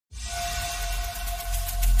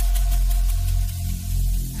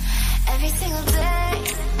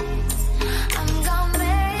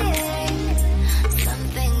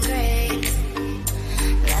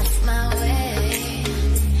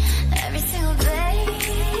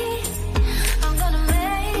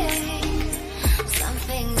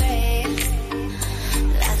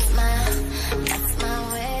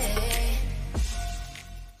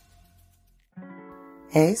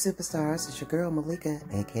Hey superstars, it's your girl Malika,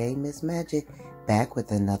 aka Miss Magic, back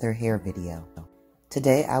with another hair video.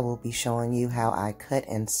 Today I will be showing you how I cut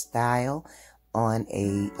and style on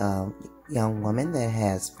a young woman that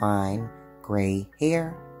has fine gray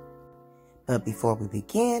hair. But before we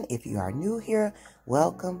begin, if you are new here,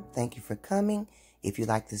 welcome, thank you for coming. If you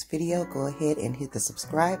like this video, go ahead and hit the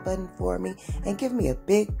subscribe button for me and give me a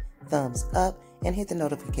big thumbs up and hit the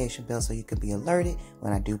notification bell so you can be alerted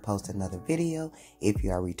when I do post another video. If you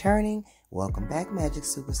are returning, welcome back, Magic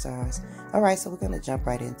Superstars. Alright, so we're going to jump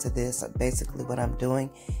right into this. Basically what I'm doing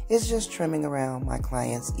is just trimming around my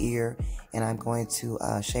client's ear, and I'm going to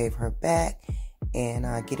shave her back and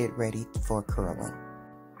get it ready for curling.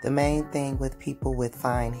 The main thing with people with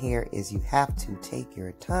fine hair is you have to take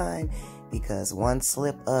your time, because one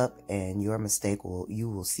slip up and you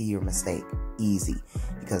will see your mistake easy,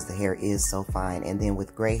 because the hair is so fine. And then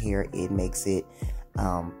with gray hair, it makes it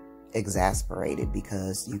exasperated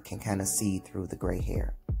because you can kind of see through the gray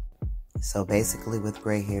hair. So basically with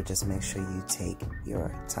gray hair, just make sure you take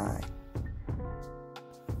your time.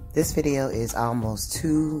 This video is almost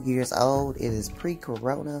 2 years old. It is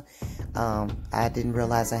pre-corona. I didn't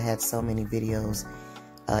realize I had so many videos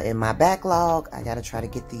in my backlog. I gotta try to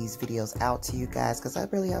get these videos out to you guys because I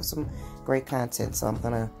really have some great content. So I'm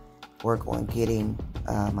gonna work on getting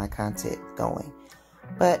my content going.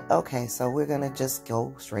 But okay, so we're gonna just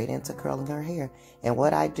go straight into curling her hair. And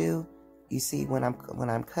what I do, you see, when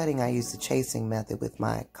I'm cutting, I use the chasing method with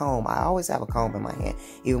my comb. I always have a comb in my hand,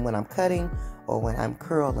 even when I'm cutting or when I'm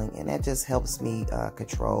curling, and that just helps me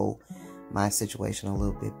control my situation a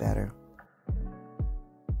little bit better.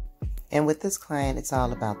 And with this client, it's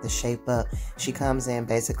all about the shape up. She comes in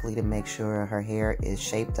basically to make sure her hair is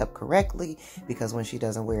shaped up correctly, because when she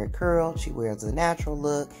doesn't wear it curled, she wears a natural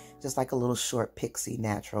look, just like a little short pixie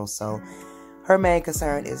natural. So her main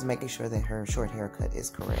concern is making sure that her short haircut is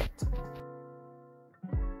correct.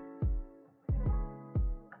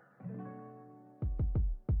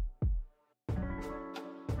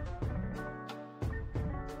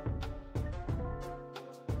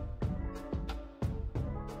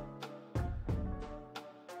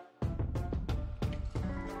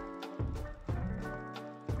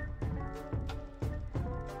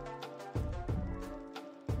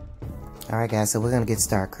 Alright guys, so we're going to get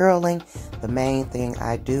started curling. The main thing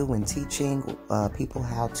I do when teaching people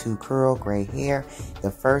how to curl gray hair, the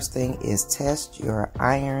first thing is test your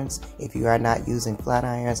irons. If you are not using flat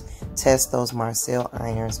irons, test those Marcel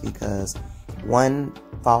irons, because one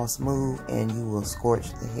false move and you will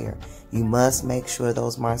scorch the hair. You must make sure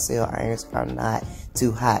those Marcel irons are not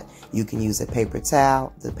too hot. You can use a paper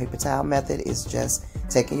towel. The paper towel method is just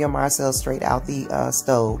taking your Marcel straight out the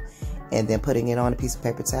stove and then putting it on a piece of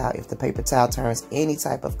paper towel. If the paper towel turns any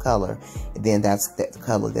type of color, then that's the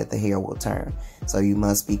color that the hair will turn. So you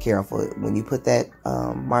must be careful. When you put that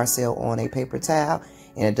Marcel on a paper towel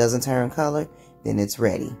and it doesn't turn color, then it's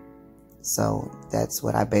ready. So that's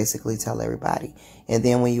what I basically tell everybody. And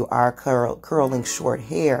then when you are curling short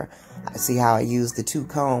hair, I see how I use the two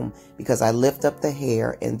comb, because I lift up the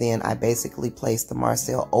hair and then I basically place the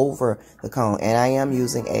Marcel over the comb. And I am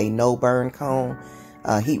using a no burn comb.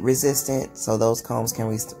 Heat resistant, so those combs can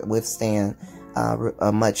withstand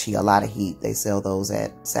a lot of heat. They sell those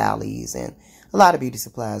at Sally's and a lot of beauty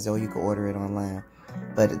supplies, or you can order it online.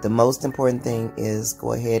 But the most important thing is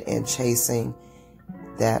go ahead and chasing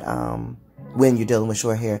that, when you're dealing with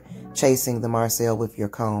short hair, chasing the Marcel with your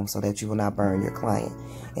comb so that you will not burn your client.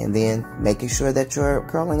 And then making sure that your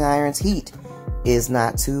curling iron's heat is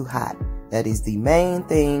not too hot. That is the main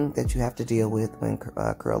thing that you have to deal with when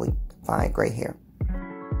curling fine gray hair.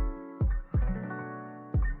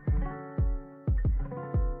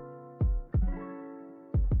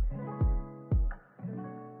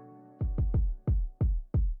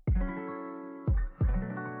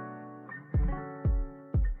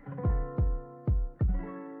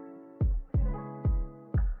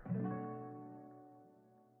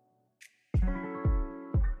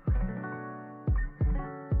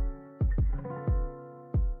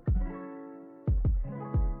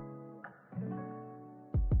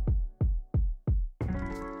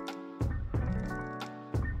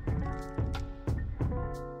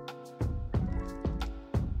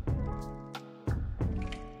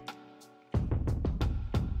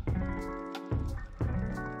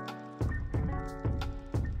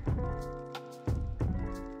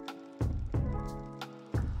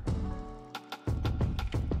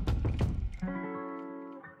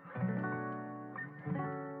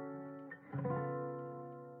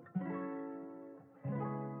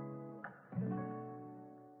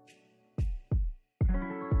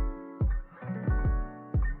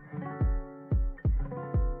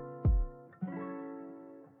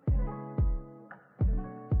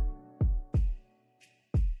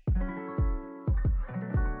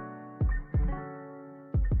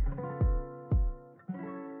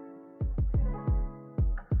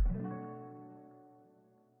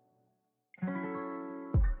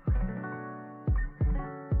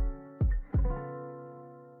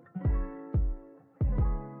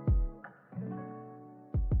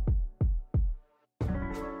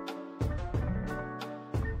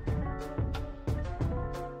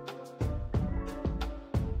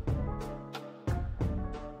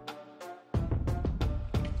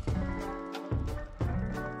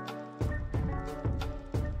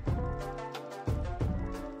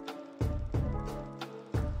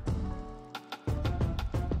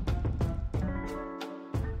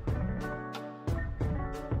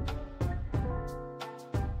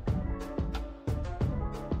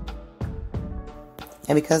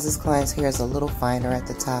 And because this client's hair is a little finer at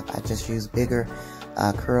the top, I just use bigger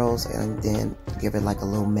curls and then give it like a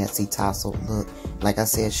little messy tousled look. Like I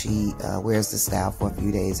said, she wears the style for a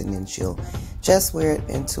few days and then she'll just wear it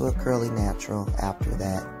into a curly natural after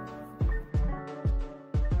that.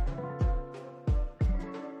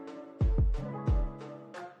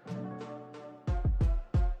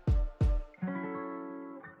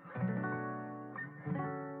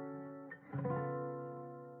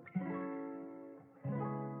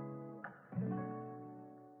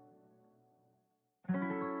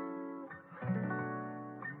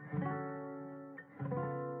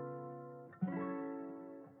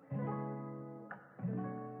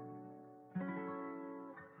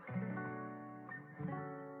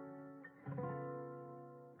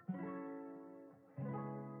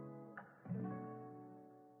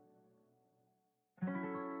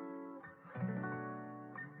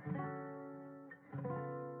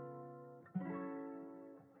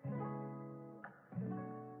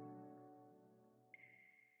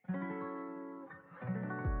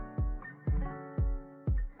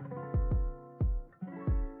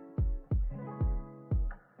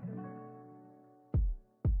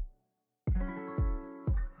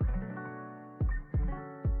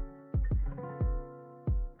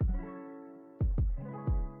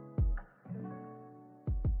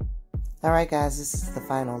 Alright guys, this is the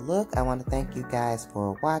final look. I want to thank you guys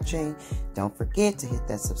for watching. Don't forget to hit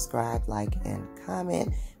that subscribe, like, and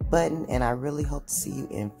comment button. And I really hope to see you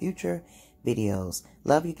in future videos.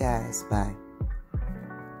 Love you guys. Bye.